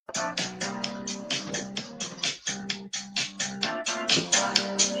Hi.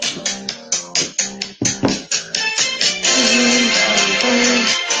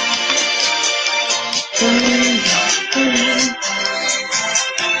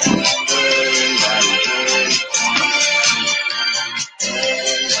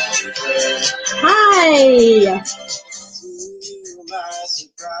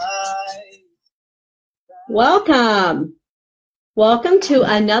 Welcome to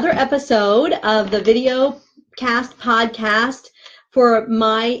another episode of the video cast podcast for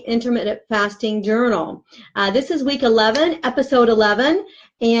my intermittent fasting journal. This is week 11, episode 11,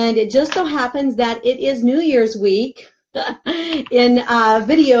 and it just so happens that it is New Year's week in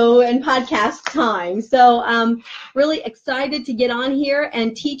video and podcast time. So I'm really excited to get on here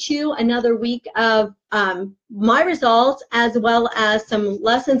and teach you another week of my results, as well as some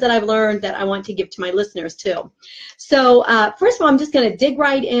lessons that I've learned that I want to give to my listeners too. So first of all, I'm just going to dig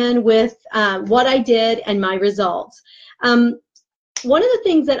right in with what I did and my results. One of the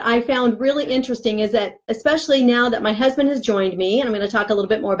things that I found really interesting is that, especially now that my husband has joined me, and I'm going to talk a little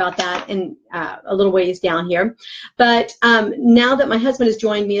bit more about that in a little ways down here, but now that my husband has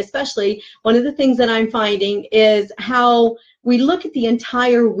joined me, especially, one of the things that I'm finding is how we look at the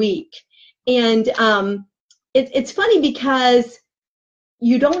entire week. And it's funny because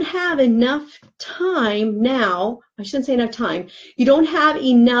you don't have enough time now. I shouldn't say enough time. You don't have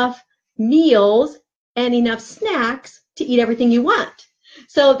enough meals and enough snacks to eat everything you want.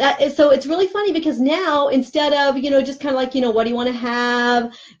 So it's really funny because now, instead of, just kind of like, what do you want to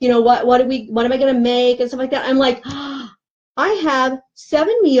have? What am I going to make and stuff like that? I'm like, I have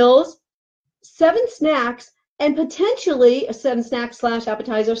 7 meals, 7 snacks, and potentially 7 snacks /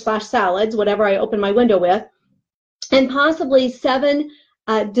 appetizers / salads, whatever I open my window with, and possibly 7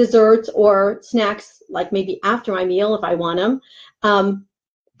 desserts or snacks, like maybe after my meal if I want them,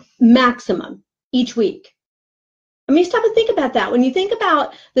 maximum each week. I mean, stop and think about that. When you think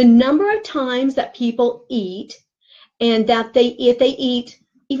about the number of times that people eat, and that if they eat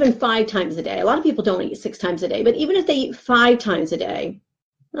even 5 times a day, a lot of people don't eat 6 times a day, but even if they eat 5 times a day,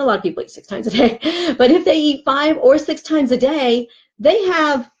 a lot of people eat 6 times a day, but if they eat 5 or 6 times a day, they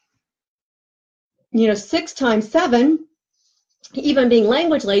have, 6 times 7, even being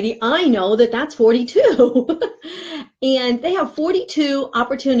language lady, I know that that's 42. And they have 42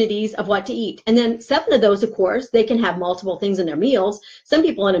 opportunities of what to eat. And then 7 of those, of course, they can have multiple things in their meals. Some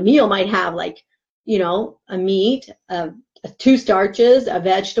people in a meal might have, like, a meat, 2 starches, a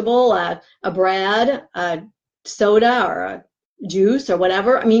vegetable, a bread, a soda, or a juice, or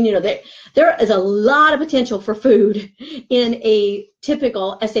whatever. I mean, there is a lot of potential for food in a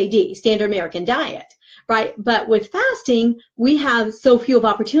typical SAD, standard American diet, right? But with fasting, we have so few of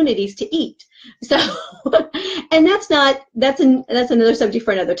opportunities to eat. So, and that's another subject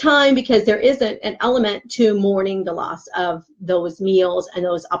for another time, because there is an element to mourning the loss of those meals and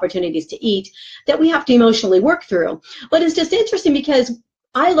those opportunities to eat that we have to emotionally work through. But it's just interesting because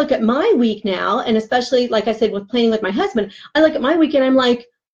I look at my week now, and especially, like I said, with planning with my husband, I look at my week and I'm like,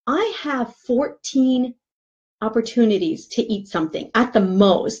 I have 14 opportunities to eat something at the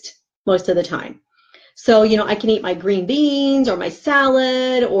most of the time. So, I can eat my green beans or my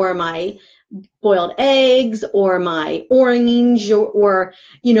salad or my boiled eggs or my orange or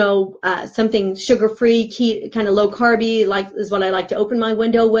something sugar-free, kind of low carby, is what I like to open my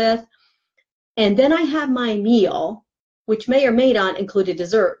window with. And then I have my meal, which may or may not include a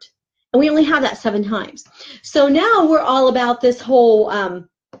dessert. And we only have that 7 times. So now we're all about this whole,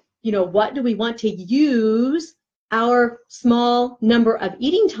 what do we want to use our small number of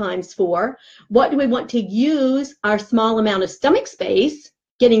eating times for? What do we want to use our small amount of stomach space,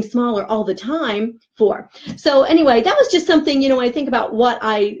 getting smaller all the time, for? So anyway, that was just something, when I think about what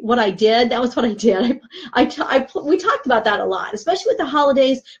I did, that was what I did. We talked about that a lot, especially with the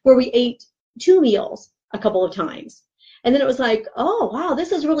holidays, where we ate 2 meals a couple of times. And then it was like, oh, wow,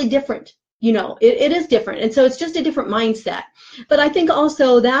 this is really different. It is different. And so it's just a different mindset. But I think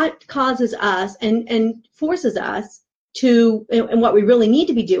also that causes us and forces us to, and what we really need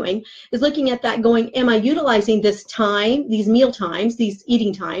to be doing is looking at that, going, am I utilizing this time, these meal times, these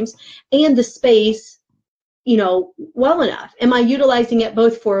eating times, and the space, well enough? Am I utilizing it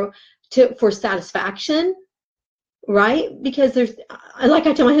both for satisfaction, right? Because like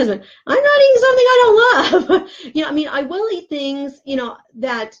I tell my husband, I'm not eating something I don't love. I will eat things,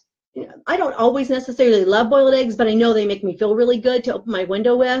 that I don't always necessarily love boiled eggs, but I know they make me feel really good to open my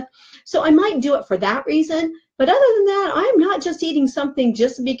window with. So I might do it for that reason. But other than that, I'm not just eating something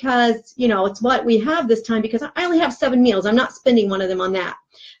just because, it's what we have this time, because I only have 7 meals. I'm not spending one of them on that.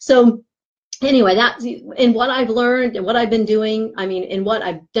 So anyway, that's in what I've learned and what I've been doing. I mean, in what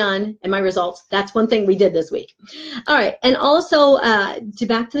I've done and my results, that's one thing we did this week. All right, and also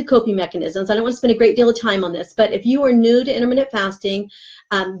back to the coping mechanisms. I don't want to spend a great deal of time on this, but if you are new to intermittent fasting,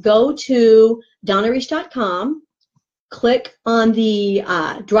 go to DonnaReish.com, click on the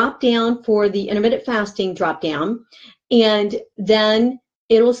drop down for the intermittent fasting drop down, and then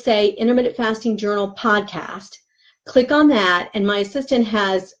it'll say Intermittent Fasting Journal Podcast. Click on that, and my assistant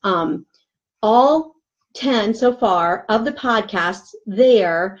has all 10 so far of the podcasts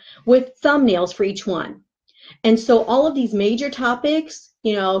there with thumbnails for each one. And so all of these major topics,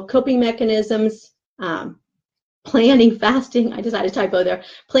 you know, coping mechanisms, planning fasting, I decided to typo there,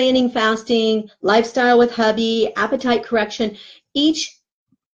 planning fasting, lifestyle with hubby, appetite correction, each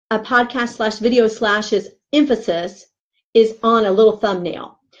podcast / video / emphasis is on a little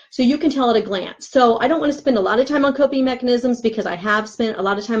thumbnail. So you can tell at a glance. So I don't want to spend a lot of time on coping mechanisms because I have spent a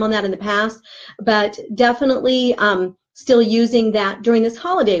lot of time on that in the past, but definitely still using that during this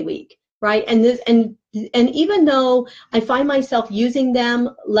holiday week, right? And even though I find myself using them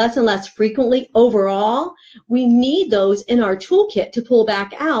less and less frequently overall, we need those in our toolkit to pull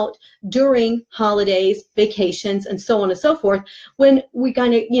back out during holidays, vacations, and so on and so forth, when we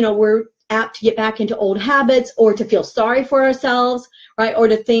kind of, you know, we're apt to get back into old habits or to feel sorry for ourselves, right? Or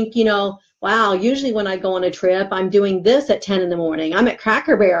to think, you know, wow, usually when I go on a trip, I'm doing this at 10 in the morning. I'm at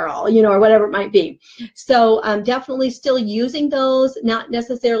Cracker Barrel, you know, or whatever it might be. So I'm definitely still using those, not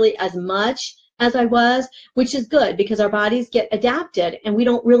necessarily as much as I was, which is good because our bodies get adapted and we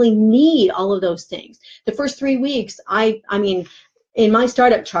don't really need all of those things. The first 3 weeks, I mean, in my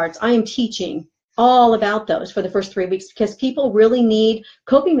startup charts, I am teaching all about those for the first 3 weeks because people really need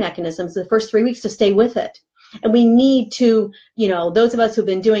coping mechanisms the first 3 weeks to stay with it. And we need to, you know, those of us who've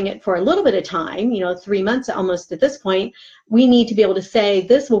been doing it for a little bit of time, you know, 3 months almost at this point, we need to be able to say,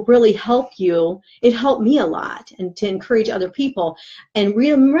 this will really help you. It helped me a lot, and to encourage other people. And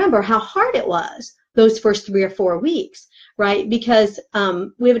remember how hard it was those first 3 or 4 weeks, right? Because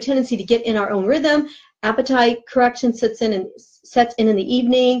we have a tendency to get in our own rhythm. Appetite correction sets in the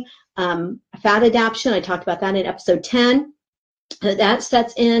evening. Fat adaptation, I talked about that in episode 10. That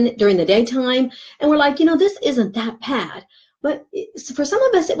sets in during the daytime, and we're like, you know, this isn't that bad. But for some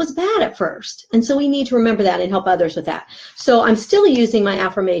of us, it was bad at first, and so we need to remember that and help others with that. So I'm still using my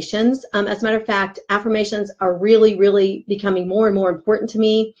affirmations. As a matter of fact, affirmations are really, really becoming more and more important to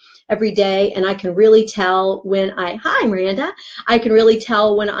me every day, and I can really tell when hi, Miranda, I can really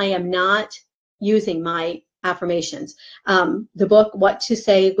tell when I am not using my affirmations. The book, What to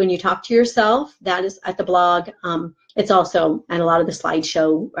Say When You Talk to Yourself, that is at the blog. It's also at a lot of the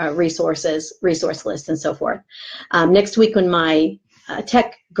slideshow resource lists and so forth. Next week when my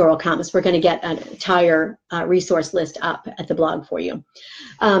tech girl comes, we're going to get an entire resource list up at the blog for you.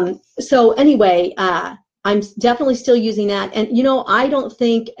 So anyway, I'm definitely still using that. And, you know, I don't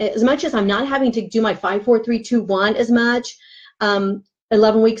think, as much as I'm not having to do my 5, 4, 3, 2, 1 as much,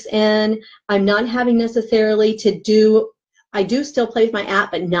 11 weeks in, I'm not having necessarily to do, I do still play with my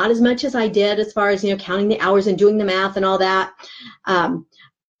app, but not as much as I did as far as, you know, counting the hours and doing the math and all that.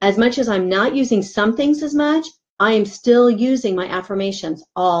 As much as I'm not using some things as much, I am still using my affirmations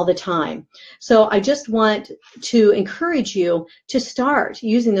all the time. So I just want to encourage you to start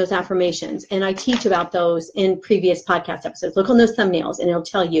using those affirmations. And I teach about those in previous podcast episodes. Look on those thumbnails and it'll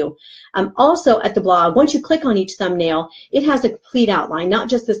tell you. Also at the blog, once you click on each thumbnail, it has a complete outline, not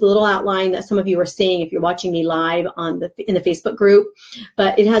just this little outline that some of you are seeing if you're watching me live in the Facebook group,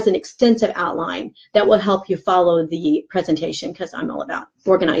 but it has an extensive outline that will help you follow the presentation because I'm all about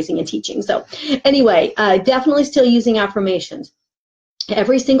organizing and teaching. So anyway, definitely still using affirmations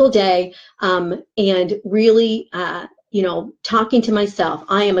every single day, and really, you know, talking to myself.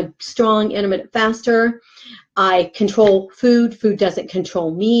 I am a strong intermittent faster. I control food. Food doesn't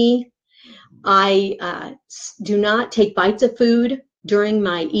control me. I do not take bites of food during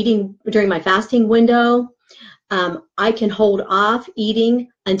my fasting window. I can hold off eating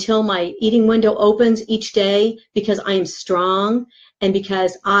until my eating window opens each day because I am strong and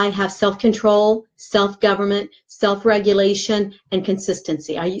because I have self-control, self-government, self-regulation, and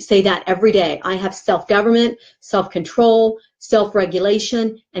consistency. I say that every day. I have self-government, self-control,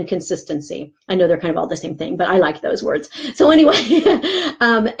 self-regulation, and consistency. I know they're kind of all the same thing, but I like those words. So anyway,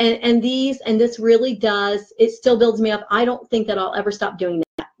 and this really does, it still builds me up. I don't think that I'll ever stop doing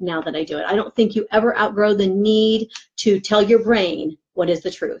that now that I do it. I don't think you ever outgrow the need to tell your brain what is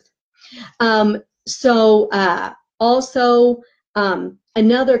the truth. Also,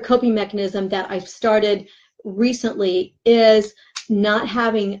 another coping mechanism that I've started recently is not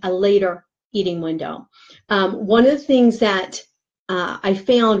having a later eating window. One of the things that I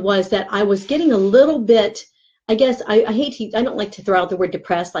found was that I was getting a little bit, I guess, I don't like to throw out the word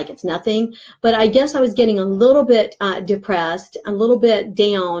depressed like it's nothing, but I guess I was getting a little bit depressed, a little bit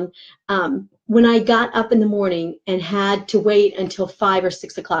down when I got up in the morning and had to wait until 5 or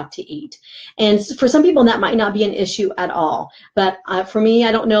 6 o'clock to eat. And for some people, that might not be an issue at all. But for me,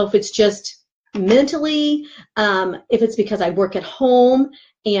 I don't know if it's just mentally, if it's because I work at home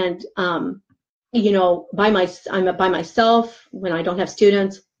and, you know, I'm by myself when I don't have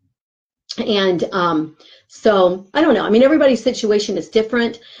students. And so I don't know. I mean, everybody's situation is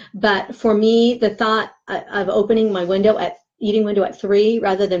different, but for me, the thought of opening my eating window at 3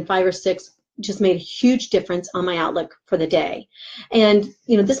 rather than 5 or 6 just made a huge difference on my outlook for the day. And,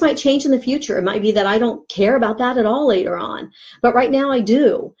 you know, this might change in the future. It might be that I don't care about that at all later on, but right now I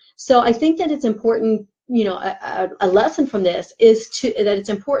do. So I think that it's important, you know, a lesson from this is that it's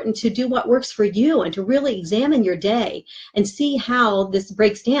important to do what works for you and to really examine your day and see how this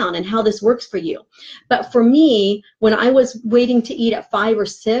breaks down and how this works for you. But for me, when I was waiting to eat at 5 or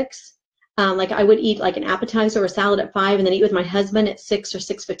 6, like I would eat like an appetizer or salad at 5 and then eat with my husband at 6 or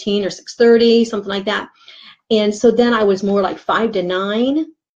 6:15 or 6:30, something like that. And so then I was more like 5 to 9,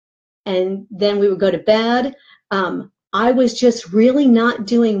 and then we would go to bed. I was just really not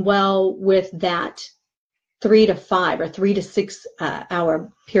doing well with that 3 to 5 or 3 to 6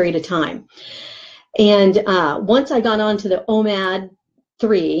 hour period of time. And once I got on to the OMAD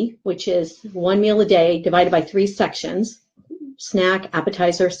 3, which is 1 meal a day divided by 3 sections, snack,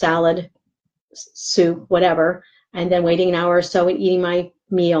 appetizer, salad, soup, whatever, and then waiting an hour or so and eating my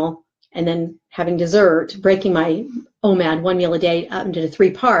meal, and then having dessert, breaking my OMAD 1 meal a day up into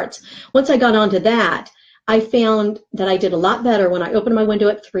 3 parts. Once I got onto that, I found that I did a lot better when I opened my window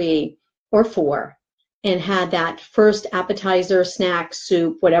at 3 or 4 and had that first appetizer, snack,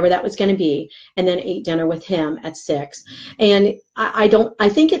 soup, whatever that was going to be, and then ate dinner with him at 6. And I know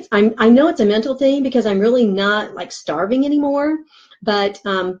it's a mental thing because I'm really not like starving anymore, but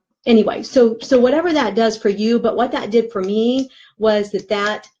anyway, so whatever that does for you, but what that did for me was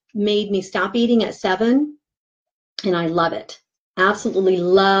that made me stop eating at 7, and I love it. Absolutely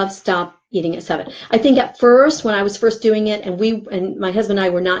love stop eating at 7. I think at first, when I was first doing it, and my husband and I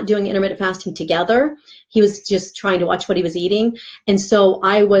were not doing intermittent fasting together, he was just trying to watch what he was eating, and so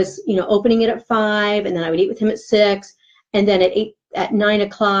I was, you know, opening it at 5, and then I would eat with him at 6, and then at 9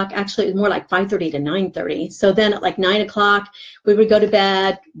 o'clock, actually it was more like 5:30 to 9:30. So then at like 9 o'clock, we would go to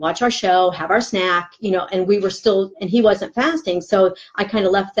bed, watch our show, have our snack, you know, and and he wasn't fasting. So I kind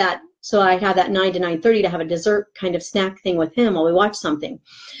of left that. So I had that 9 to 9:30 to have a dessert kind of snack thing with him while we watched something.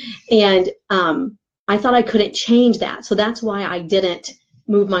 And I thought I couldn't change that. So that's why I didn't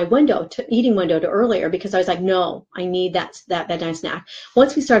move my eating window to earlier, because I was like, no, I need that bedtime snack.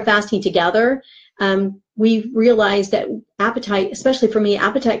 Once we started fasting together, we realized that appetite, especially for me,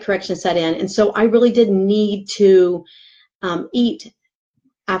 appetite correction set in. And so I really didn't need to eat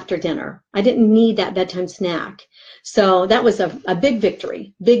after dinner. I didn't need that bedtime snack. So that was a big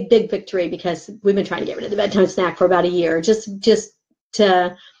victory, big victory, because we've been trying to get rid of the bedtime snack for about a year, just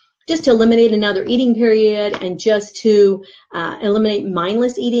to eliminate another eating period and just to eliminate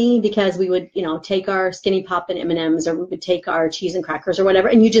mindless eating, because we would, you know, take our Skinny Pop and M&Ms, or we would take our cheese and crackers or whatever,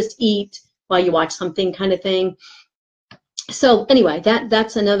 and you just eat while you watch something kind of thing. So anyway,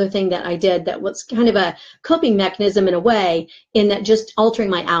 that's another thing that I did that was kind of a coping mechanism in a way, in that just altering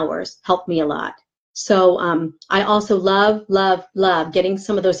my hours helped me a lot. So I also love getting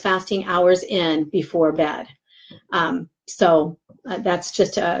some of those fasting hours in before bed. So that's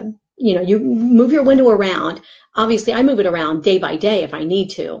just you know, you move your window around. Obviously, I move it around day by day if I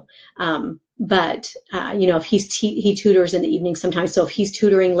need to. But you know, if he tutors in the evening sometimes, so if he's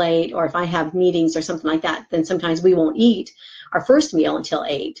tutoring late, or if I have meetings or something like that, then sometimes we won't eat our first meal until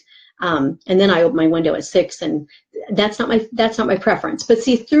 8. And then I open my window at 6, and that's not my preference. But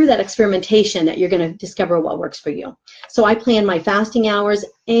see, through that experimentation, that you're going to discover what works for you. So I plan my fasting hours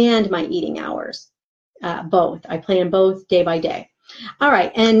and my eating hours, both. I plan both day by day. All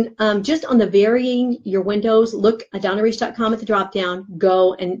right, and just on the varying your windows, look at DonnaReach.com at the drop-down,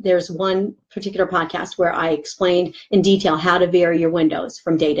 go, and there's one particular podcast where I explained in detail how to vary your windows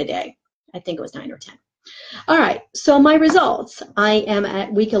from day to day. I think it was 9 or 10. All right, so my results. I am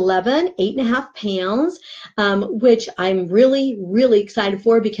at week 11, 8.5 pounds, which I'm really, really excited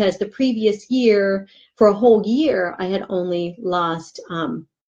for, because the previous year, for a whole year, I had only lost,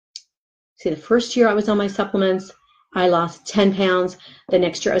 the first year I was on my supplements, I lost 10 pounds. The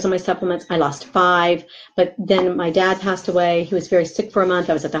next year I was on my supplements, I lost 5. But then my dad passed away. He was very sick for a month.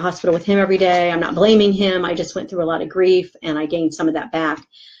 I was at the hospital with him every day. I'm not blaming him. I just went through a lot of grief, and I gained some of that back.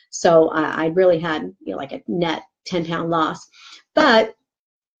 So I really had, you know, like a net 10-pound loss. But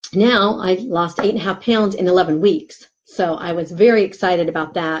now I lost 8.5 pounds in 11 weeks. So I was very excited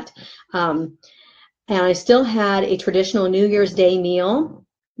about that. And I still had a traditional New Year's Day meal.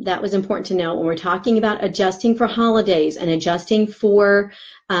 That was important to know when we're talking about adjusting for holidays and adjusting for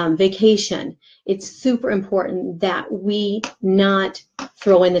vacation. It's super important that we not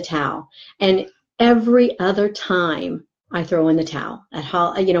throw in the towel. And every other time I throw in the towel,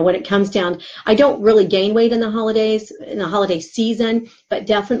 when it comes down, I don't really gain weight in the holidays, in the holiday season, but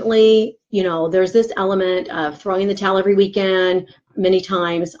definitely, there's this element of throwing in the towel every weekend, many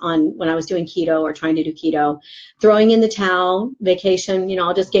times when I was doing keto or trying to do keto, throwing in the towel, vacation,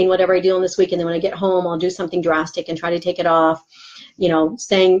 I'll just gain whatever I do on this week. And then when I get home, I'll do something drastic and try to take it off,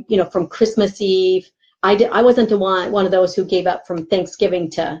 saying, from Christmas Eve. I wasn't the one of those who gave up from Thanksgiving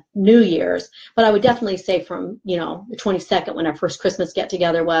to New Year's, but I would definitely say from, the 22nd, when our first Christmas get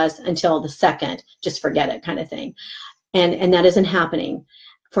together was, until the 2nd, just forget it kind of thing. And that isn't happening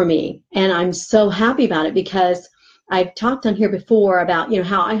for me. And I'm so happy about it, because I've talked on here before about,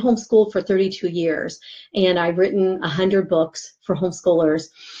 how I homeschooled for 32 years, and I've written 100 books for homeschoolers.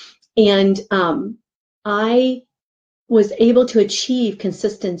 And I was able to achieve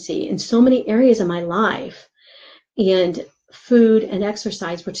consistency in so many areas of my life. And food and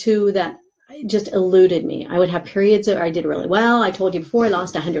exercise were two that just eluded me. I would have periods where I did really well. I told you before, I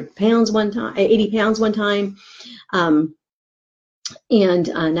lost 100 pounds one time, 80 pounds one time. And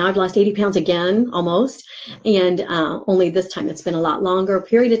now I've lost 80 pounds again, almost. And only this time it's been a lot longer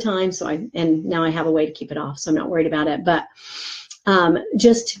period of time. And now I have a way to keep it off, so I'm not worried about it. But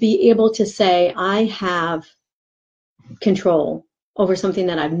just to be able to say I have control over something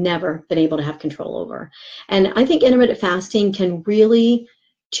that I've never been able to have control over. And I think intermittent fasting can really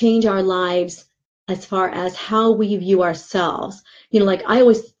change our lives as far as how we view ourselves. Like I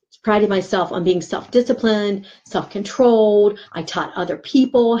always prided myself on being self-disciplined, self-controlled. I taught other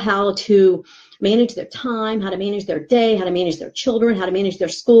people how to manage their time, how to manage their day, how to manage their children, how to manage their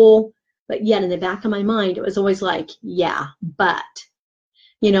school. But yet in the back of my mind, it was always like, yeah, but,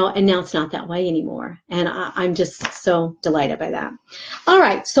 and now it's not that way anymore. And I'm just so delighted by that. All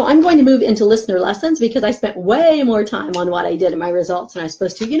right, so I'm going to move into listener lessons, because I spent way more time on what I did in my results than I was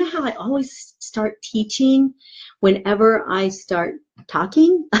supposed to. You know how I always start teaching whenever I start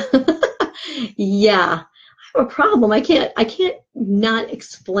talking? Yeah, I have a problem. I can't not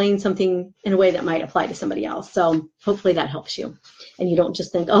explain something in a way that might apply to somebody else. So hopefully that helps you, and you don't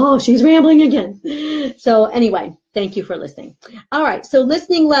just think, oh, she's rambling again. So anyway, thank you for listening. All right, so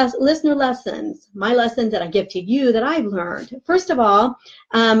listener lessons, my lessons that I give to you that I've learned. First of all,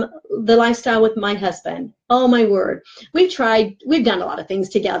 the lifestyle with my husband. Oh my word, we've done a lot of things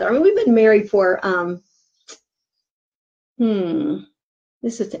together. I mean, we've been married for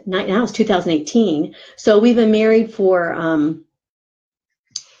this is now it's 2018. So we've been married for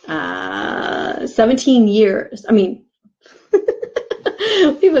 17 years. I mean,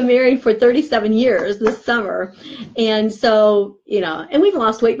 we've been married for 37 years this summer. And so, and we've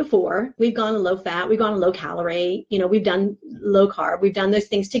lost weight before. We've gone low fat, we've gone low calorie, we've done low carb, we've done those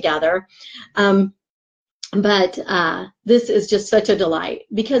things together. But this is just such a delight,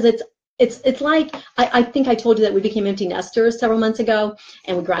 because it's like, I think I told you that we became empty nesters several months ago,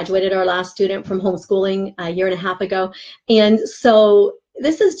 and we graduated our last student from homeschooling a year and a half ago. And so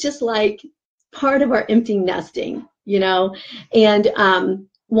this is just like part of our empty nesting, and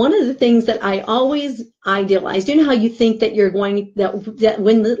one of the things that I always idealize, you know how you think that you're going, that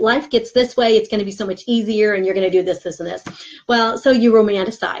when life gets this way, it's going to be so much easier and you're going to do this, this, and this. Well, so you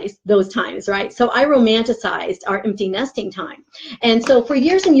romanticize those times, right? So I romanticized our empty nesting time. And so for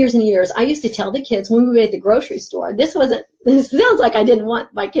years and years and years, I used to tell the kids when we were at the grocery store, this sounds like I didn't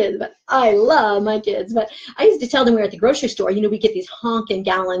want my kids, but I love my kids. But I used to tell them we were at the grocery store, we get these honking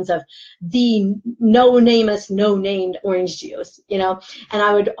gallons of the no-named orange juice, and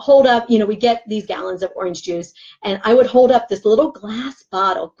I would hold up, we get these gallons of orange juice, and I would hold up this little glass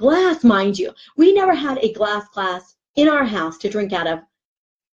bottle, glass, mind you. We never had a glass in our house to drink out of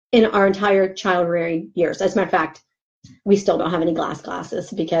in our entire child-rearing years. As a matter of fact, we still don't have any glass glasses,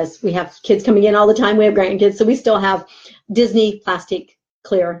 because we have kids coming in all the time. We have grandkids, so we still have Disney plastic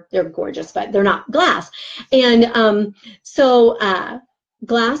clear. They're gorgeous, but they're not glass. And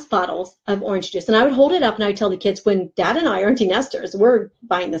glass bottles of orange juice. And I would hold it up and I would tell the kids, when Dad and I are empty nesters, we're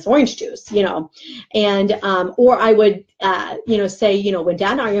buying this orange juice, and, or I would, say, when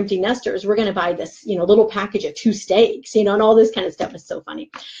Dad and I are empty nesters, we're going to buy this, little package of 2 steaks, and all this kind of stuff is so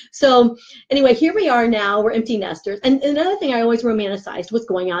funny. So anyway, here we are now, we're empty nesters. And another thing I always romanticized was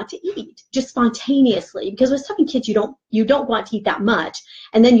going out to eat, just spontaneously, because with having kids, you don't you don't go out to eat that much,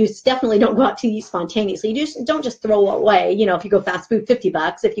 and then you definitely don't go out to eat spontaneously. You just don't just throw away, you know, if you go fast food,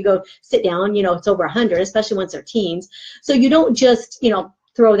 $50. If you go sit down, you know, it's over 100, especially once they're teens. So you don't just, you know,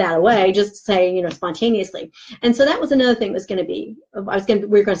 throw that away, just say, you know, spontaneously. And so that was another thing was going to be, we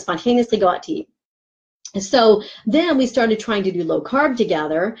were going to spontaneously go out to eat. So then we started trying to do low carb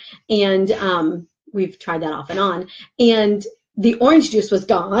together, and we've tried that off and on. And the orange juice was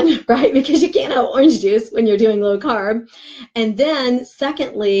gone, right? Because you can't have orange juice when you're doing low carb. And then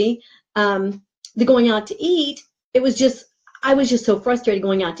secondly, the going out to eat, I was just so frustrated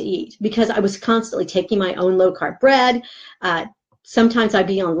going out to eat because I was constantly taking my own low carb bread. Sometimes I'd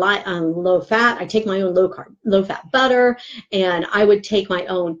be on low fat. I take my own low fat butter, and I would take my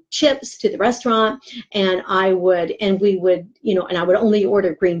own chips to the restaurant, and we would, you know, and I would only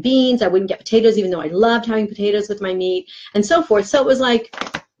order green beans. I wouldn't get potatoes, even though I loved having potatoes with my meat, and so forth. So it was like,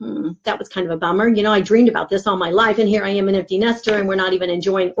 that was kind of a bummer. You know, I dreamed about this all my life, and here I am, an empty nester, and we're not even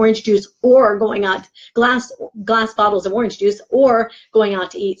enjoying orange juice or going out glass bottles of orange juice or going out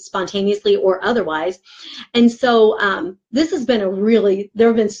to eat spontaneously or otherwise. And so this has been there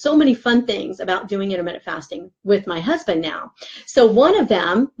have been so many fun things about doing intermittent fasting with my husband now. So one of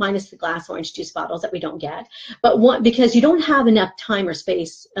them, minus the glass orange juice bottles that we don't get, but one, because you don't have enough time or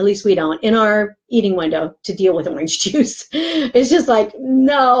space, at least we don't, in our eating window to deal with orange juice. It's just like,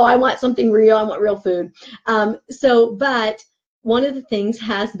 no, I want something real. I want real food. But one of the things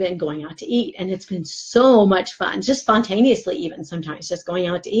has been going out to eat, and it's been so much fun, just spontaneously even sometimes, just going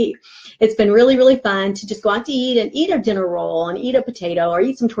out to eat. It's been really, really fun to just go out to eat and eat a dinner roll and eat a potato or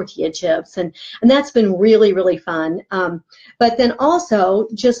eat some tortilla chips, and that's been really, really fun. But then also,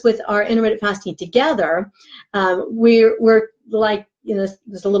 just with our intermittent fasting together, we're like, you know,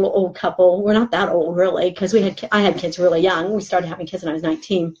 this a little old couple. We're not that old, really, because I had kids really young. We started having kids when I was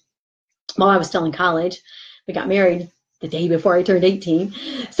 19 while I was still in college. We got married the day before I turned 18.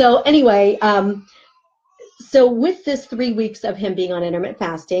 So anyway, so with this 3 weeks of him being on intermittent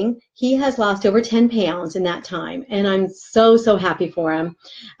fasting, he has lost over 10 pounds in that time. And I'm so, so happy for him,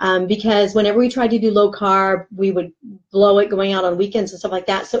 because whenever we tried to do low carb, we would blow it going out on weekends and stuff like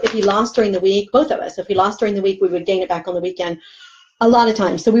that. So if he lost during the week, both of us, if he lost during the week, we would gain it back on the weekend a lot of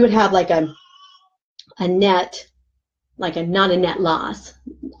times. So we would have like a net, like not a net loss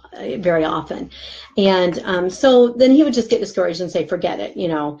very often. And so then he would just get discouraged and say, forget it, you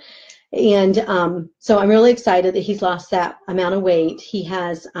know. And so I'm really excited that he's lost that amount of weight. He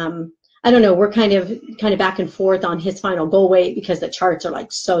has, I don't know, we're kind of back and forth on his final goal weight because the charts are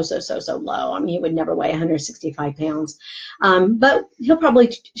like so low. I mean, he would never weigh 165 pounds. But he'll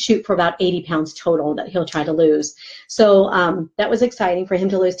probably shoot for about 80 pounds total that he'll try to lose. So that was exciting for him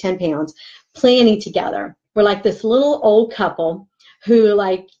to lose 10 pounds. Planning together. We're like this little old couple who,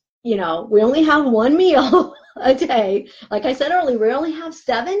 like, you know, we only have one meal a day. Like I said earlier, we only have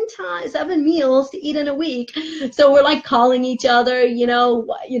 7 meals to eat in a week. So we're like calling each other, you know,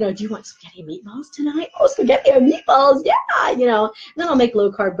 do you want spaghetti and meatballs tonight? Oh, spaghetti and meatballs, yeah, you know. And then I'll make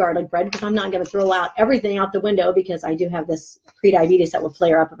low carb garlic bread because I'm not going to throw out everything out the window because I do have this prediabetes that will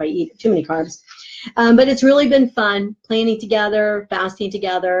flare up if I eat too many carbs. But it's really been fun planning together, fasting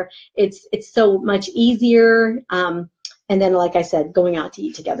together. It's so much easier. And then, like I said, going out to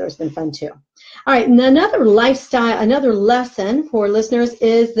eat together has been fun too. All right, and another lesson for listeners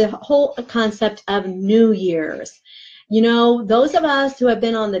is the whole concept of New Year's. You know, those of us who have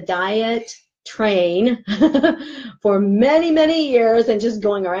been on the diet train for many, many years and just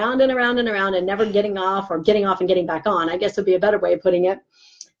going around and around and around and never getting off, or getting off and getting back on, I guess would be a better way of putting it,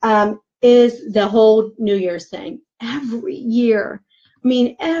 is the whole New Year's thing. Every year,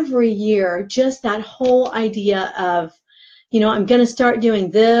 just that whole idea of, you know, I'm going to start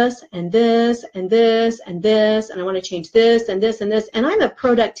doing this and this and this and this, and I want to change this and this and this. And I'm a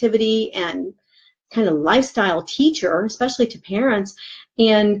productivity and kind of lifestyle teacher, especially to parents.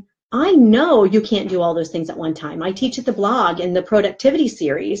 And I know you can't do all those things at one time. I teach at the blog in the productivity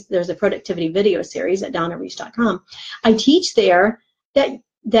series. There's a productivity video series at donnareach.com. I teach there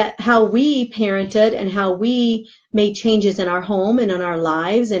that how we parented and how we made changes in our home and in our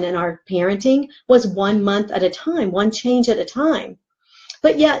lives and in our parenting was 1 month at a time, one change at a time.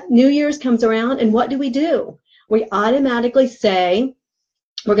 But yet New Year's comes around, and what do? We automatically say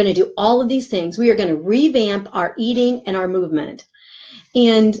we're going to do all of these things. We are going to revamp our eating and our movement.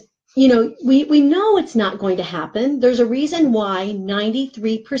 And you know, we know it's not going to happen. There's a reason why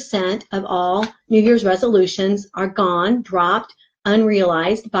 93% of all New Year's resolutions are gone, dropped,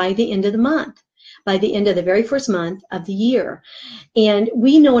 unrealized by the end of the month, by the end of the very first month of the year. And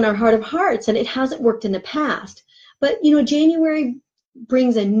we know in our heart of hearts that it hasn't worked in the past. But, you know, January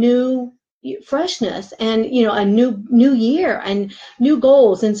brings a new freshness and, a new year and new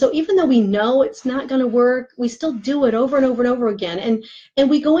goals. And so even though we know it's not going to work, we still do it over and over and over again. And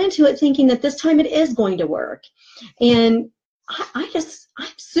we go into it thinking that this time it is going to work. And I'm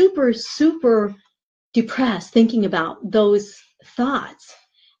super, super depressed thinking about those thoughts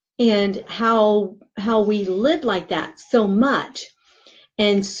and how we live like that so much,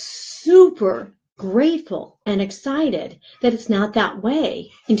 and super grateful and excited that it's not that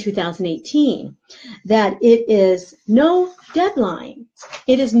way in 2018, that it is no deadlines.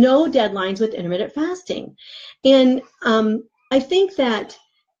 It is no deadlines with intermittent fasting. And I think that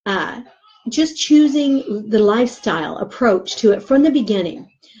just choosing the lifestyle approach to it from the beginning,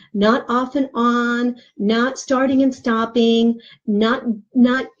 not off and on, not starting and stopping, not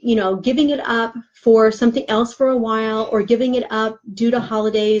giving it up for something else for a while, or giving it up due to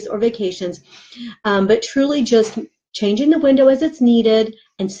holidays or vacations, but truly just changing the window as it's needed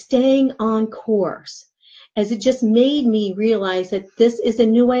and staying on course, as it just made me realize that this is a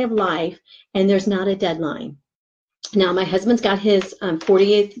new way of life and there's not a deadline. Now, my husband's got his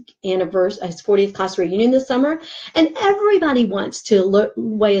 40th anniversary, his 40th class reunion this summer, and everybody wants to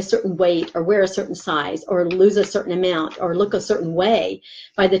weigh a certain weight or wear a certain size or lose a certain amount or look a certain way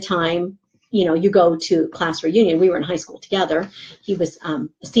by the time, you go to class reunion. We were in high school together. He was a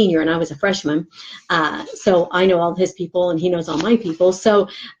senior and I was a freshman. So I know all his people and he knows all my people. So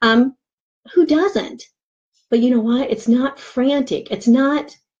who doesn't? But you know what? It's not frantic. It's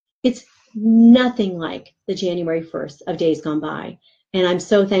nothing like the January 1st of Days Gone By. And I'm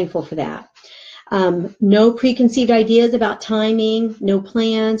so thankful for that. No preconceived ideas about timing, no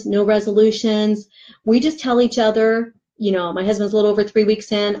plans, no resolutions. We just tell each other, my husband's a little over 3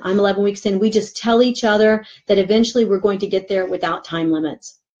 weeks in, I'm 11 weeks in. We just tell each other that eventually we're going to get there without time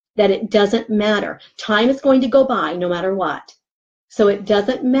limits, that it doesn't matter. Time is going to go by no matter what. So it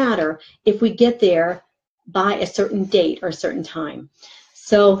doesn't matter if we get there by a certain date or a certain time.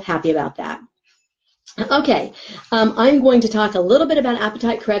 So happy about that. Okay, I'm going to talk a little bit about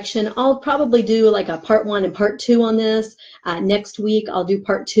appetite correction. I'll probably do like a part 1 and part 2 on this. Next week I'll do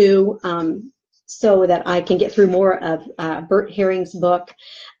part 2 so that I can get through more of Bert Herring's book.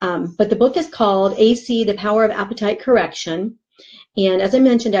 But the book is called AC, The Power of Appetite Correction. And as I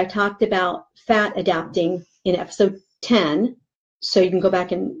mentioned, I talked about fat adapting in episode 10. So you can go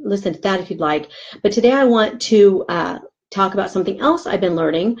back and listen to that if you'd like. But today I want to talk about something else I've been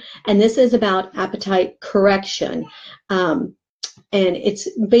learning, and this is about appetite correction. And it's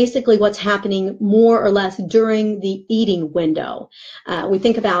basically what's happening more or less during the eating window. We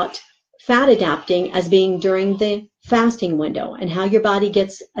think about fat adapting as being during the fasting window and how your body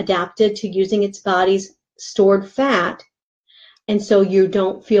gets adapted to using its body's stored fat, and so you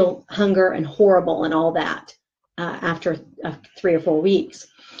don't feel hunger and horrible and all that after 3 or 4 weeks.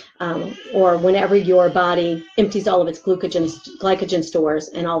 Or whenever your body empties all of its glycogen stores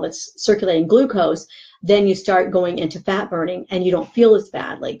and all of its circulating glucose, then you start going into fat burning and you don't feel as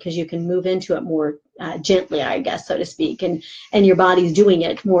badly because you can move into it more gently, I guess, so to speak, and your body's doing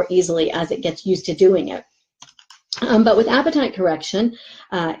it more easily as it gets used to doing it. But with appetite correction,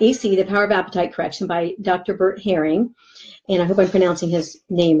 AC, The Power of Appetite Correction by Dr. Bert Herring, and I hope I'm pronouncing his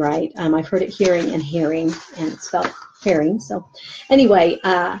name right. I've heard it Herring and Herring, and it's spelled Herring. So anyway,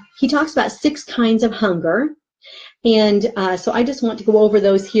 he talks about 6 kinds of hunger. And so I just want to go over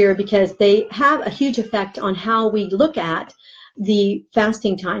those here because they have a huge effect on how we look at the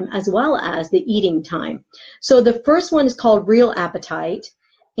fasting time as well as the eating time. So the first one is called real appetite,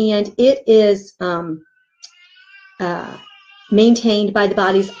 and it is maintained by the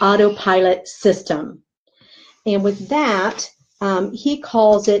body's autopilot system. And with that, he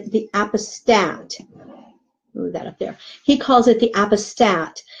calls it the apostat. Move that up there. He calls it the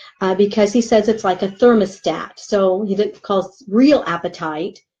apostat because he says it's like a thermostat. So he calls real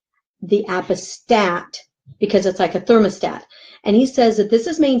appetite the apostat because it's like a thermostat. And he says that this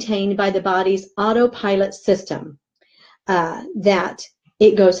is maintained by the body's autopilot system, that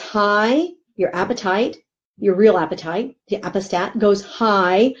it goes high, your appetite, your real appetite, the apostat, goes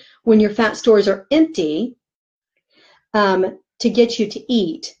high when your fat stores are empty to get you to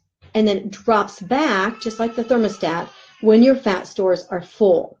eat. And then it drops back, just like the thermostat, when your fat stores are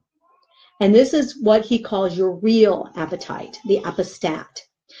full. And this is what he calls your real appetite, the apostat.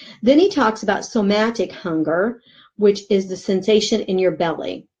 Then he talks about somatic hunger, which is the sensation in your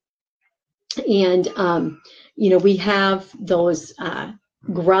belly. And, we have those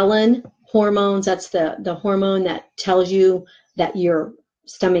ghrelin hormones. That's the hormone that tells you that you're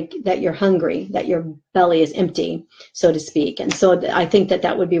stomach, that you're hungry, that your belly is empty, so to speak. And so I think that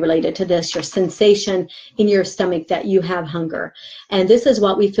that would be related to this, your sensation in your stomach that you have hunger. And this is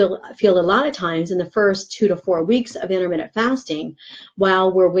what we feel a lot of times in the first 2 to 4 weeks of intermittent fasting,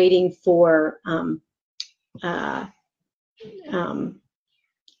 while we're waiting for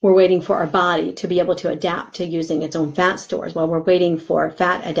our body to be able to adapt to using its own fat stores, while we're waiting for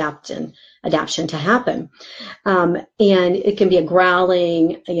fat adaptation to happen. And it can be a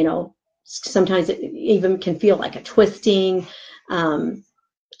growling, you know, sometimes it even can feel like a twisting.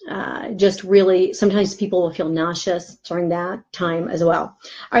 Just really, sometimes people will feel nauseous during that time as well.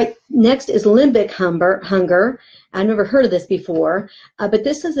 All right, next is limbic hunger. I've never heard of this before, but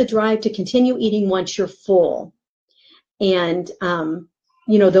this is the drive to continue eating once you're full. And,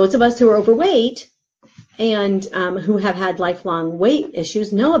 you know, those of us who are overweight and who have had lifelong weight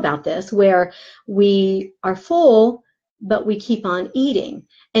issues know about this, where we are full, but we keep on eating.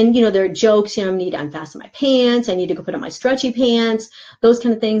 And, you know, there are jokes, you know, I need to unfasten my pants, I need to go put on my stretchy pants, those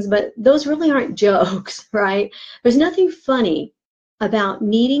kind of things, but those really aren't jokes, right? There's nothing funny about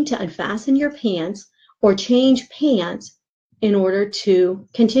needing to unfasten your pants or change pants in order to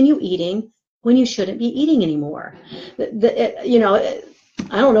continue eating when you shouldn't be eating anymore. You know,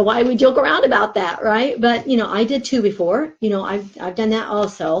 I don't know why we joke around about that, right? But, you know, I did too before. You know, I've done that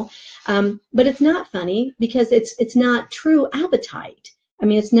also. But it's not funny because it's not true appetite. I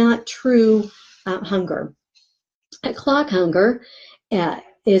mean, it's not true hunger. Clock hunger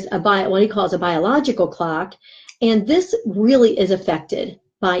is what he calls a biological clock, and this really is affected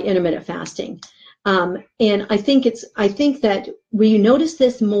by intermittent fasting. And I think that we notice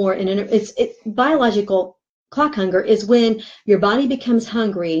this more in biological clock hunger is when your body becomes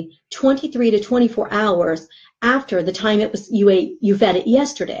hungry 23 to 24 hours after the time you fed it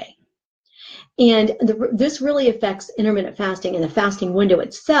yesterday. And this really affects intermittent fasting and the fasting window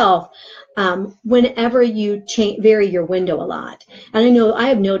itself whenever you vary your window a lot. And I know I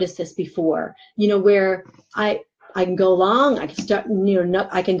have noticed this before, you know, where I can go long, I can start, you know,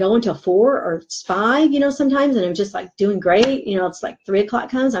 I can go until 4 or 5, you know, sometimes, and I'm just like doing great. You know, it's like 3 o'clock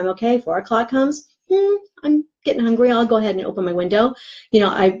comes, I'm okay. 4 o'clock comes, I'm getting hungry. I'll go ahead and open my window. You know,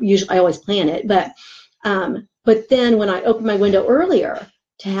 I always plan it, but then when I open my window earlier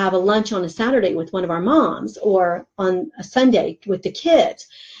to have a lunch on a Saturday with one of our moms, or on a Sunday with the kids,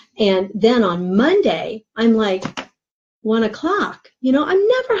 and then on Monday I'm like 1 o'clock. You know, I'm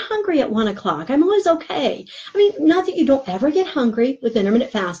never hungry at 1 o'clock. I'm always okay. I mean, not that you don't ever get hungry with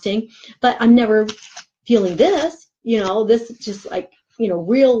intermittent fasting, but I'm never feeling this. You know, this is just like, you know,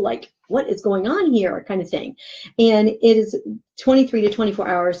 real, like, what is going on here kind of thing. And it is 23 to 24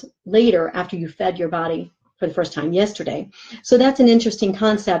 hours later after you fed your body for the first time yesterday. So that's an interesting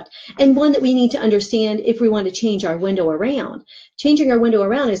concept, and one that we need to understand if we want to change our window around. Changing our window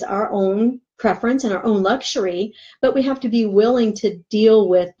around is our own preference and our own luxury, but we have to be willing to deal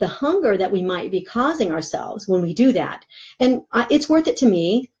with the hunger that we might be causing ourselves when we do that. And it's worth it to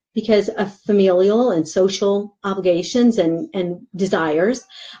me because of familial and social obligations and desires.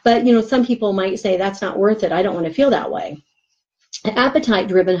 But, you know, some people might say that's not worth it. I don't want to feel that way.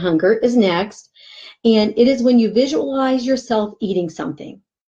 Appetite-driven hunger is next. And it is when you visualize yourself eating something.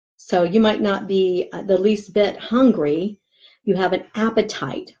 So you might not be the least bit hungry. You have an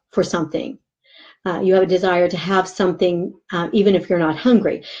appetite for something. You have a desire to have something, even if you're not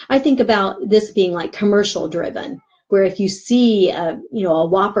hungry. I think about this being like commercial driven, where if you see a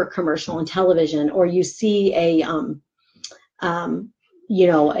Whopper commercial on television, or you see a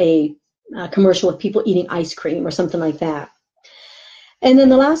commercial with people eating ice cream or something like that. And then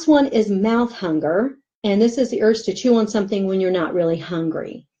the last one is mouth hunger, and this is the urge to chew on something when you're not really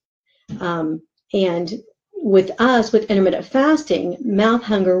hungry. And with us, with intermittent fasting, mouth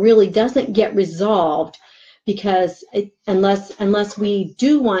hunger really doesn't get resolved because unless we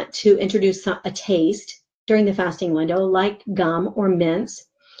do want to introduce a taste during the fasting window, like gum or mints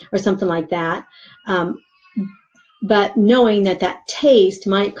or something like that, but knowing that taste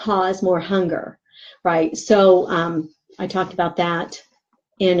might cause more hunger, right? So I talked about that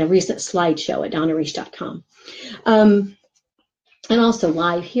in a recent slideshow at donnareish.com. And also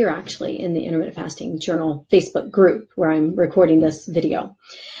live here, actually, in the Intermittent Fasting Journal Facebook group where I'm recording this video.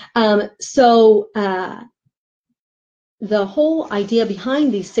 So the whole idea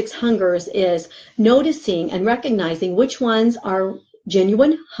behind these 6 hungers is noticing and recognizing which ones are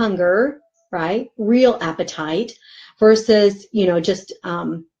genuine hunger, right? Real appetite, versus, just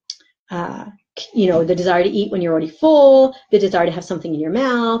the desire to eat when you're already full, the desire to have something in your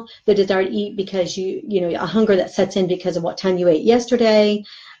mouth, the desire to eat because a hunger that sets in because of what time you ate yesterday,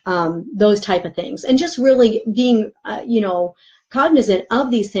 those type of things. And just really being, cognizant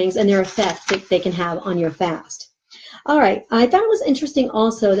of these things and their effect that they can have on your fast. All right, I thought it was interesting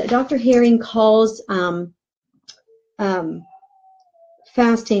also that Dr. Herring calls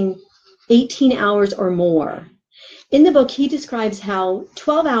fasting 18 hours or more. In the book, he describes how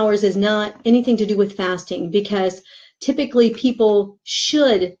 12 hours is not anything to do with fasting, because typically people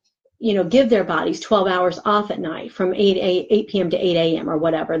should, give their bodies 12 hours off at night from 8 p.m. to 8 a.m. or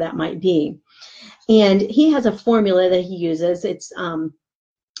whatever that might be. And he has a formula that he uses. It's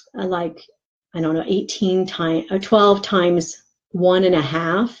like, I don't know, 12 times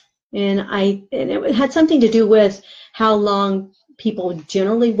 1.5. And it had something to do with how long people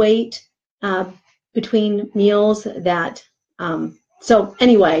generally wait between meals. So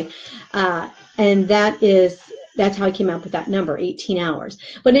anyway, and that's how I came up with that number, 18 hours.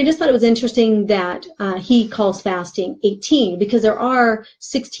 But I just thought it was interesting that he calls fasting 18, because there are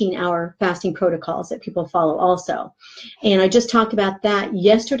 16-hour fasting protocols that people follow also. And I just talked about that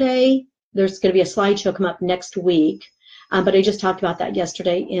yesterday. There's going to be a slideshow come up next week, but I just talked about that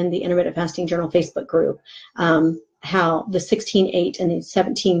yesterday in the Intermittent Fasting Journal Facebook group, how the 16-8 and the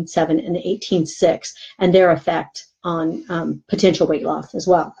 17-7 and the 18-6 and their effect on potential weight loss as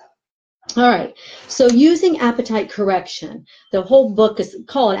well. All right, so using appetite correction. The whole book is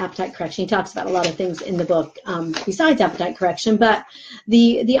called Appetite Correction. He talks about a lot of things in the book besides appetite correction, but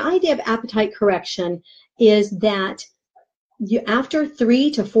the idea of appetite correction is that after 3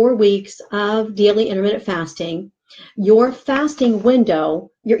 to 4 weeks of daily intermittent fasting, your eating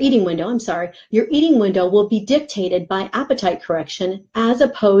window will be dictated by appetite correction as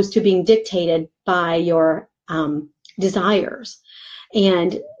opposed to being dictated by your desires.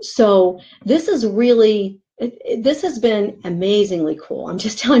 And so this has been amazingly cool. I'm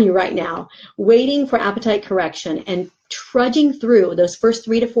just telling you right now, waiting for appetite correction and trudging through those first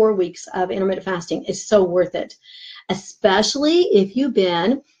 3 to 4 weeks of intermittent fasting is so worth it, especially if you've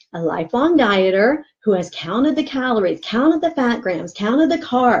been a lifelong dieter who has counted the calories, counted the fat grams, counted the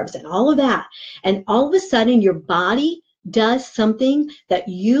carbs, and all of that. And all of a sudden, your body does something that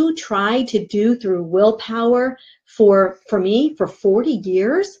you tried to do through willpower for me, for 40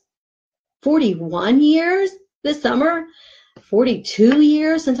 years, 41 years this summer, 42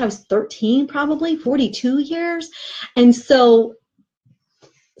 years since I was 13, probably 42 years. And so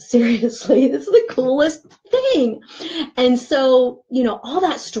seriously, this is the coolest thing. And so, all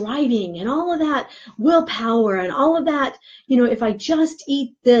that striving and all of that willpower and all of that, if I just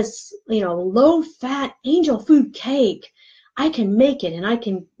eat this, low fat angel food cake, I can make it, and I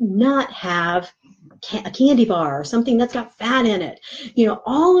can not have a candy bar or something that's got fat in it.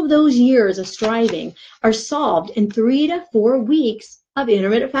 All of those years of striving are solved in 3 to 4 weeks of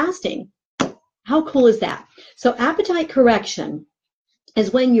intermittent fasting. How cool is that? So appetite correction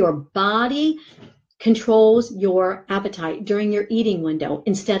is when your body controls your appetite during your eating window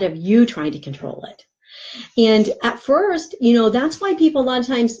instead of you trying to control it. And at first, that's why people a lot of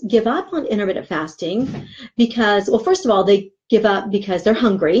times give up on intermittent fasting, because, well, first of all, they give up because they're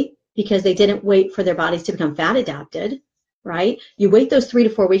hungry, because they didn't wait for their bodies to become fat adapted, right? You wait those 3 to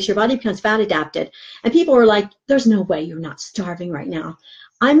 4 weeks, your body becomes fat adapted. And people are like, there's no way you're not starving right now.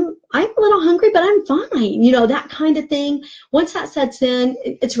 I'm a little hungry, but I'm fine. That kind of thing. Once that sets in,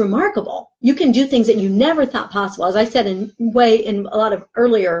 it's remarkable. You can do things that you never thought possible. As I said in a lot of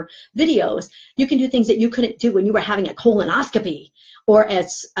earlier videos, you can do things that you couldn't do when you were having a colonoscopy or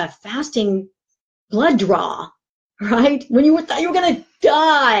as a fasting blood draw, right? When you thought you were going to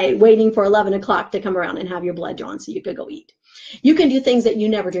die waiting for 11 o'clock to come around and have your blood drawn so you could go eat. You can do things that you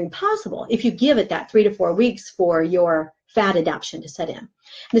never dreamed possible if you give it that 3 to 4 weeks for your fat adaptation to set in.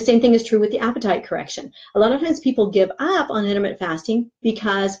 And the same thing is true with the appetite correction. A lot of times people give up on intermittent fasting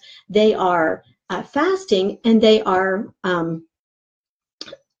because they are fasting and they are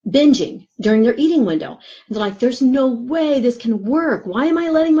binging during their eating window. And they're like, there's no way this can work. Why am I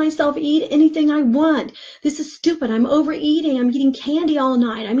letting myself eat anything I want? This is stupid. I'm overeating. I'm eating candy all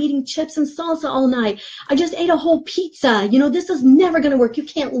night. I'm eating chips and salsa all night. I just ate a whole pizza. This is never going to work. You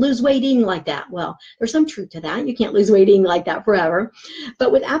can't lose weight eating like that. Well, there's some truth to that. You can't lose weight eating like that forever.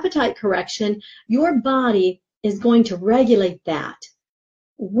 But with appetite correction, your body is going to regulate that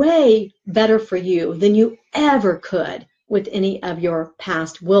way better for you than you ever could with any of your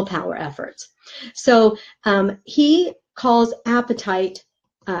past willpower efforts. So he calls appetite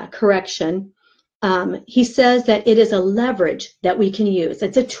correction. He says that it is a leverage that we can use.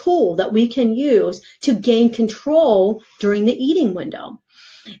 It's a tool that we can use to gain control during the eating window.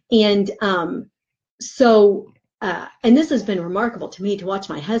 And and this has been remarkable to me to watch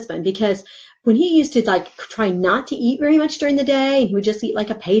my husband, because when he used to like try not to eat very much during the day, and he would just eat like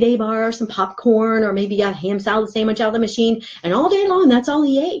a payday bar or some popcorn or maybe a ham salad sandwich out of the machine, and all day long that's all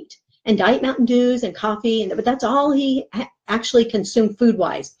he ate, and Diet Mountain Dews and coffee, but that's all he actually consumed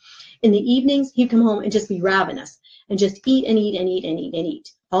food-wise. In the evenings, he'd come home and just be ravenous and just eat and eat and eat and eat and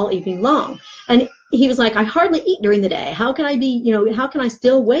eat all evening long. And he was like, I hardly eat during the day. How can I be, how can I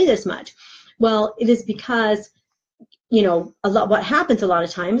still weigh this much? Well, it is because, what happens a lot of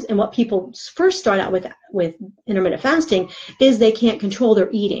times, and what people first start out with intermittent fasting, is they can't control their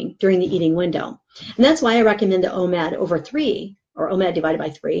eating during the eating window. And that's why I recommend the OMAD over 3, or OMAD divided by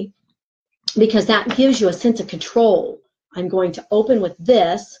 3, because that gives you a sense of control. I'm going to open with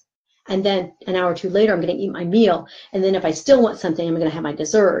this, and then an hour or two later, I'm going to eat my meal. And then if I still want something, I'm going to have my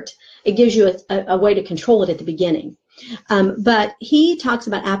dessert. It gives you a way to control it at the beginning. But he talks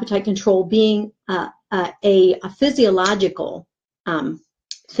about appetite control being a physiological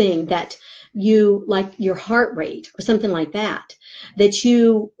thing, that you, like your heart rate or something like that,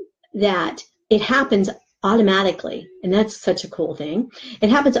 that it happens automatically. And that's such a cool thing.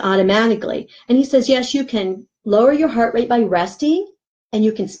 It happens automatically. And he says, yes, you can lower your heart rate by resting, and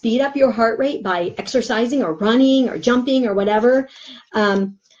you can speed up your heart rate by exercising or running or jumping or whatever.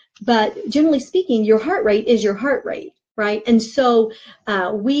 But generally speaking, your heart rate is your heart rate, right? And so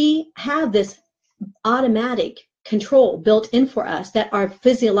we have this automatic control built in for us that our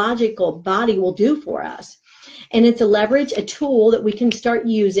physiological body will do for us. And it's a tool that we can start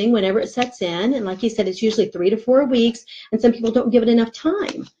using whenever it sets in. And like he said, it's usually 3 to 4 weeks, and some people don't give it enough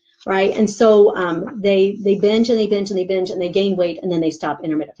time, right? And so they binge and they binge and they binge and they gain weight, and then they stop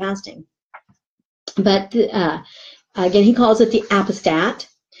intermittent fasting. But again, he calls it the Appastat.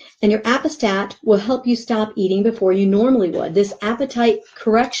 And your Appastat will help you stop eating before you normally would. This appetite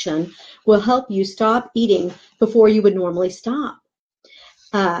correction will help you stop eating before you would normally stop.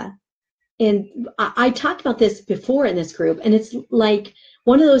 And I talked about this before in this group, and it's like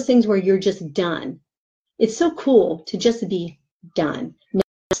one of those things where you're just done. It's so cool to just be done. Not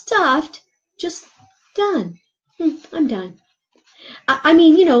stuffed, just done. I'm done. I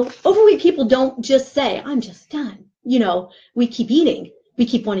mean, overweight people don't just say, I'm just done. We keep eating. We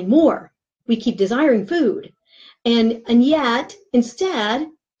keep wanting more. We keep desiring food. And yet, instead,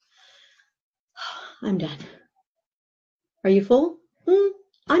 I'm done. Are you full?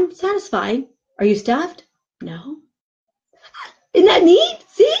 I'm satisfied. Are you stuffed? No. Isn't that neat?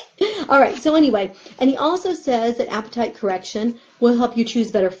 See? All right, so anyway, and he also says that appetite correction will help you choose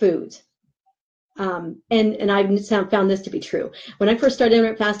better foods. And I've found this to be true. When I first started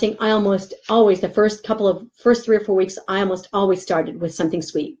intermittent fasting, I almost always, the first 3 or 4 weeks, I almost always started with something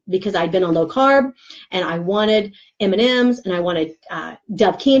sweet, because I'd been on low carb, and I wanted M&Ms, and I wanted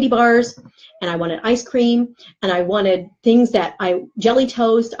Dove candy bars, and I wanted ice cream, and I wanted things jelly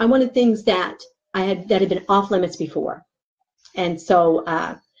toast. I wanted things that had been off limits before. And so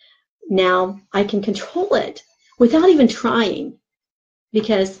now I can control it without even trying,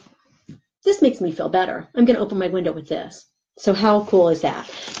 because this makes me feel better. I'm going to open my window with this. So how cool is that?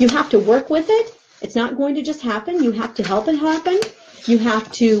 You have to work with it. It's not going to just happen. You have to help it happen. You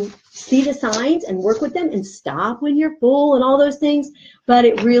have to see the signs and work with them and stop when you're full and all those things. But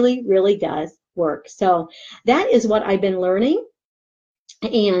it really, really does work. So that is what I've been learning.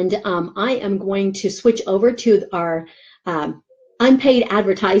 And I am going to switch over to our unpaid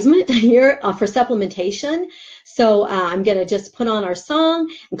advertisement here for supplementation. So I'm going to just put on our song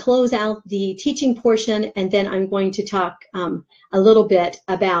and close out the teaching portion, and then I'm going to talk a little bit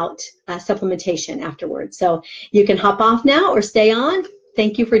about supplementation afterwards. So you can hop off now or stay on.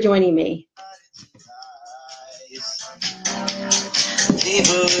 Thank you for joining me.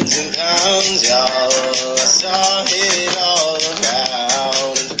 Neighborhoods and towns, y'all, I saw it all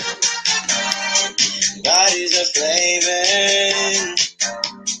around. Bodies are flaming,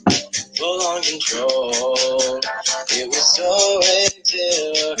 full on control. It was so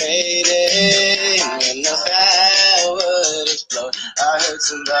exhilarating when the fire would explode. I heard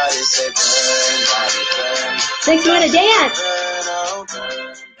somebody say, burn, body, burn. Makes me want to dance. Burn, oh,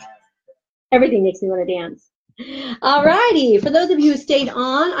 burn. Everything makes me want to dance. All righty, for those of you who stayed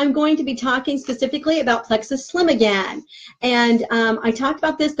on, I'm going to be talking specifically about Plexus Slim again. And I talked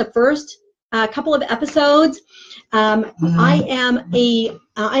about this the first couple of episodes. I am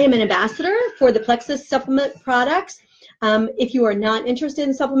an ambassador for the Plexus supplement products. If you are not interested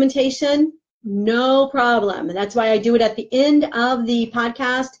in supplementation, no problem. That's why I do it at the end of the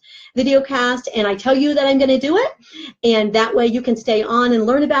podcast, video cast, and I tell you that I'm going to do it. And that way you can stay on and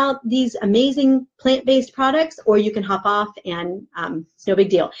learn about these amazing plant-based products, or you can hop off and it's no big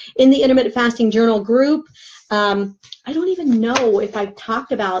deal. In the Intermittent Fasting Journal group, I don't even know if I've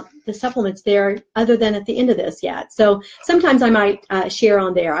talked about the supplements there other than at the end of this yet. So sometimes I might share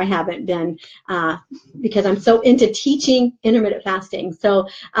on there. I haven't been because I'm so into teaching intermittent fasting. So,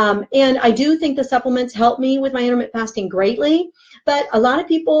 and I do think the supplements help me with my intermittent fasting greatly, but a lot of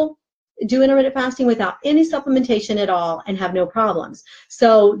people do intermittent fasting without any supplementation at all and have no problems.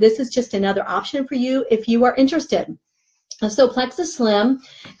 So this is just another option for you if you are interested. So Plexus Slim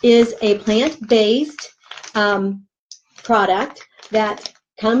is a plant-based product that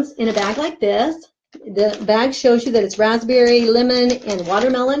comes in a bag like this. The bag shows you that it's raspberry, lemon, and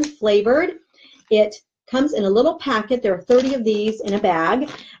watermelon flavored. It comes in a little packet. There are 30 of these in a bag,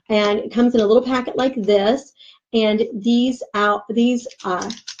 and it comes in a little packet like this. And these are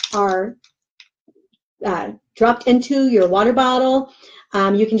dropped into your water bottle.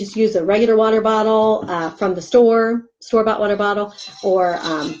 You can just use a regular water bottle from the store-bought water bottle, or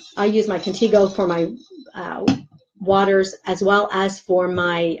I use my Contigo for my waters as well as for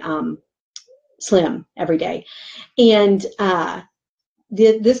my Slim every day. And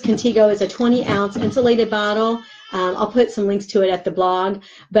this Contigo is a 20-ounce insulated bottle. I'll put some links to it at the blog,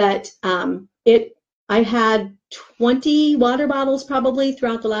 but I've had 20 water bottles probably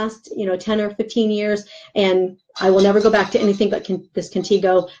throughout the last 10 or 15 years, and I will never go back to anything but this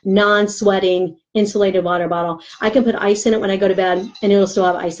Contigo non-sweating insulated water bottle. I can put ice in it when I go to bed, and it'll still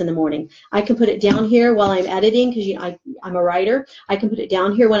have ice in the morning. I can put it down here while I'm editing, because I'm a writer. I can put it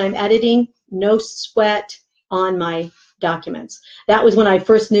down here when I'm editing, no sweat on my documents. That was when I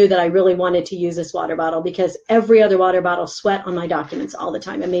first knew that I really wanted to use this water bottle, because every other water bottle sweat on my documents all the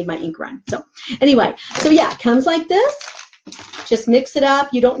time. It made my ink run. So anyway, so yeah, it comes like this. Just mix it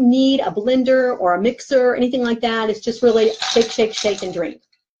up. You don't need a blender or a mixer or anything like that. It's just really shake, shake, shake, and drink.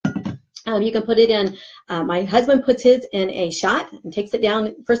 You can put it in, my husband puts his in a shot and takes it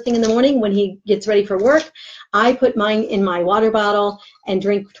down first thing in the morning when he gets ready for work. I put mine in my water bottle and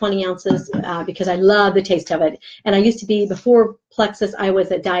drink 20 ounces because I love the taste of it. And I used to be, before Plexus, I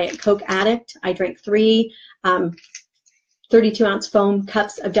was a Diet Coke addict. I drank 3 32-ounce foam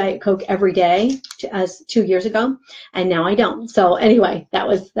cups of Diet Coke every day as 2 years ago, and now I don't. So anyway,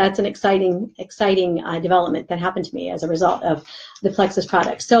 that's an exciting development that happened to me as a result of the Plexus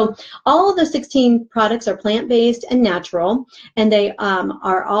products. So all of the 16 products are plant-based and natural, and they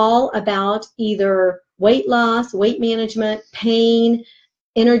are all about either weight loss, weight management, pain,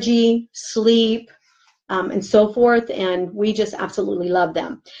 energy, sleep, and so forth, and we just absolutely love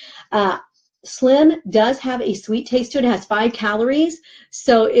them. Slim does have a sweet taste to it. It has 5 calories,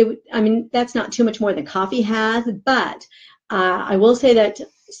 so that's not too much more than coffee has, but I will say that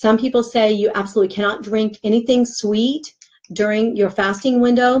some people say you absolutely cannot drink anything sweet during your fasting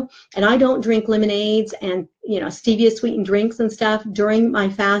window, and I don't drink lemonades and stevia sweetened drinks and stuff during my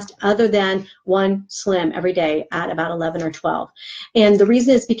fast, other than one Slim every day at about 11 or 12. And the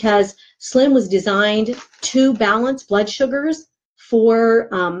reason is because Slim was designed to balance blood sugars for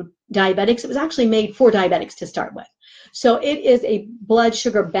diabetics. It was actually made for diabetics to start with. So it is a blood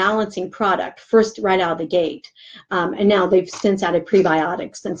sugar balancing product, first right out of the gate. And now they've since added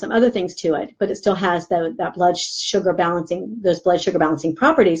prebiotics and some other things to it, but it still has those blood sugar balancing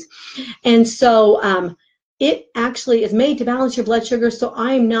properties. And so it actually is made to balance your blood sugar, so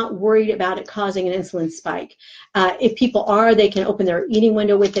I'm not worried about it causing an insulin spike. If people are, they can open their eating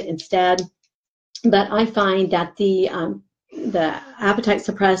window with it instead. But I find that the appetite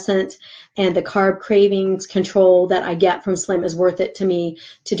suppressant and the carb cravings control that I get from Slim is worth it to me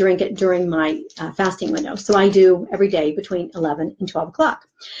to drink it during my fasting window. So I do every day between 11 and 12 o'clock.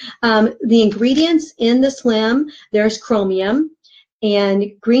 The ingredients in the Slim, there's chromium and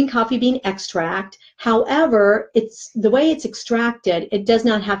green coffee bean extract. However, the way it's extracted, it does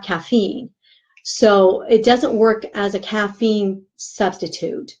not have caffeine. So it doesn't work as a caffeine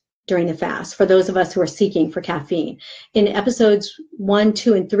substitute during the fast for those of us who are seeking for caffeine. In episodes 1,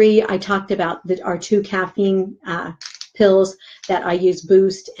 2, and 3, I talked about our 2 caffeine pills that I use,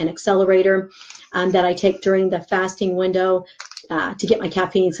 Boost and Accelerator, that I take during the fasting window to get my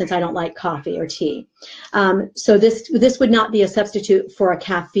caffeine, since I don't like coffee or tea. So this would not be a substitute for a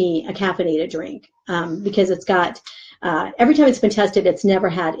caffeinated drink, because it's got every time it's been tested, it's never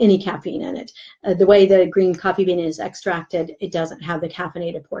had any caffeine in it. The way the green coffee bean is extracted, it doesn't have the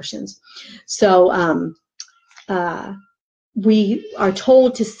caffeinated portions. So we are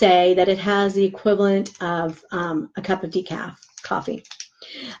told to say that it has the equivalent of a cup of decaf coffee.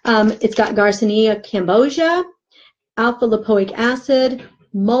 It's got Garcinia cambogia, alpha lipoic acid,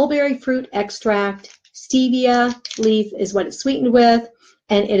 mulberry fruit extract, stevia leaf is what it's sweetened with,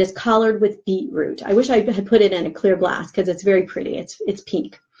 and it is colored with beetroot. I wish I had put it in a clear glass because it's very pretty. It's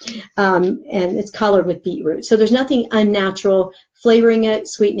pink. and it's colored with beetroot. So there's nothing unnatural flavoring it,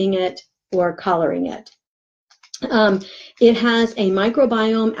 sweetening it, or coloring it. It has a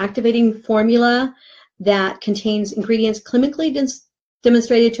microbiome activating formula that contains ingredients clinically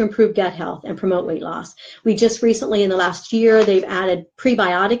demonstrated to improve gut health and promote weight loss. We just recently, in the last year, they've added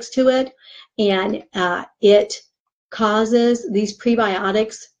prebiotics to it, and it causes, these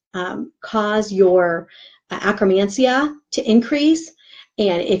prebiotics cause your Akkermansia to increase.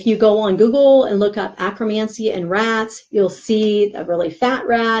 And if you go on Google and look up Akkermansia in rats, you'll see a really fat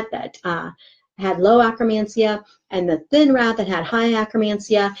rat that had low Akkermansia and the thin rat that had high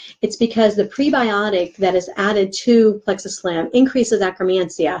Akkermansia. It's because the prebiotic that is added to Plexus Slim increases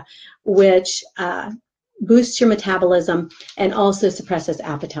Akkermansia, which boosts your metabolism and also suppresses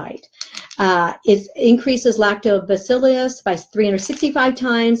appetite. It increases lactobacillus by 365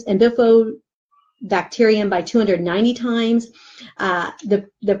 times and bifidobacterium by 290 times. The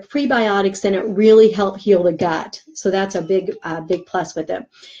prebiotics in it really help heal the gut, so that's a big plus with it.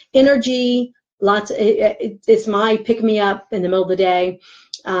 Energy, lots. It's my pick me up in the middle of the day.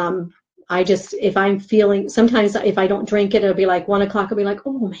 If I'm feeling, sometimes if I don't drink it, it'll be like 1 o'clock. I'll be like,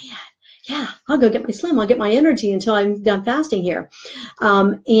 oh man, yeah, I'll go get my Slim. I'll get my energy until I'm done fasting here.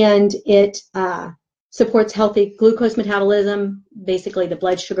 And it supports healthy glucose metabolism, basically the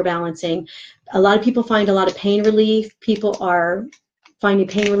blood sugar balancing. A lot of people find a lot of pain relief. People are finding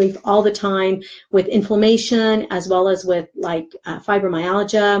pain relief all the time with inflammation, as well as with like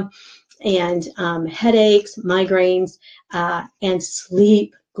fibromyalgia and headaches, migraines, and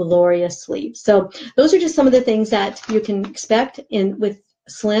sleep, glorious sleep. So those are just some of the things that you can expect with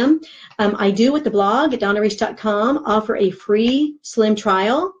Slim. I do with the blog at donnareish.com offer a free Slim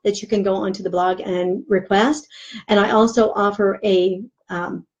trial that you can go onto the blog and request. And I also offer a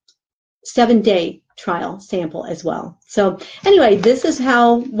 7-day trial sample as well. So anyway, this is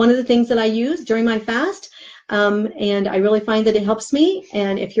one of the things that I use during my fast. And I really find that it helps me.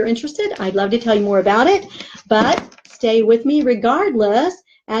 And if you're interested, I'd love to tell you more about it. But stay with me regardless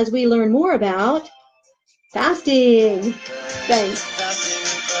as we learn more about fasting. Thanks.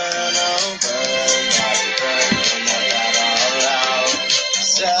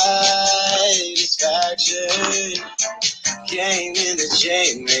 Satisfaction came in the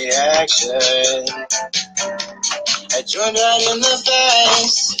chain reaction. I joined right in the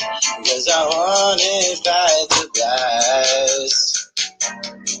face because I wanted by the blast.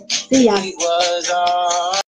 See ya. It was on.